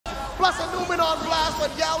plus a Numenon Blast, but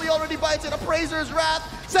Yaoi already bites it. Appraiser's Wrath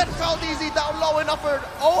sent Caldeezy down low enough for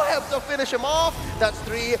Oheb to finish him off. That's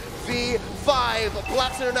 3v5.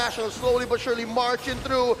 Blacks International slowly but surely marching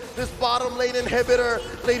through this bottom lane inhibitor.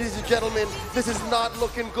 Ladies and gentlemen, this is not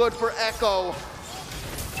looking good for Echo.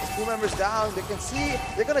 2 members down. They can see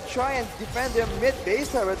they're gonna try and defend their mid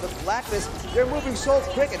base tower with the Blacklist. They're moving so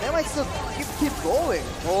quick and they might still keep going.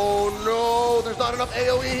 Oh no, there's not enough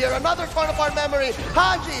AoE here. Another torn apart memory.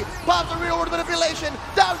 Haji pops a real world manipulation.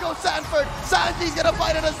 Down goes Sanford. Sanji's gonna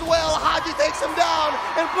fight it as well. Haji takes him down.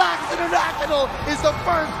 And Blacks International is the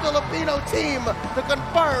first Filipino team to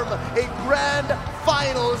confirm a grand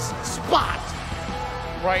finals spot.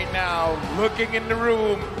 Right now, looking in the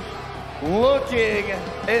room, looking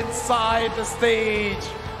inside the stage.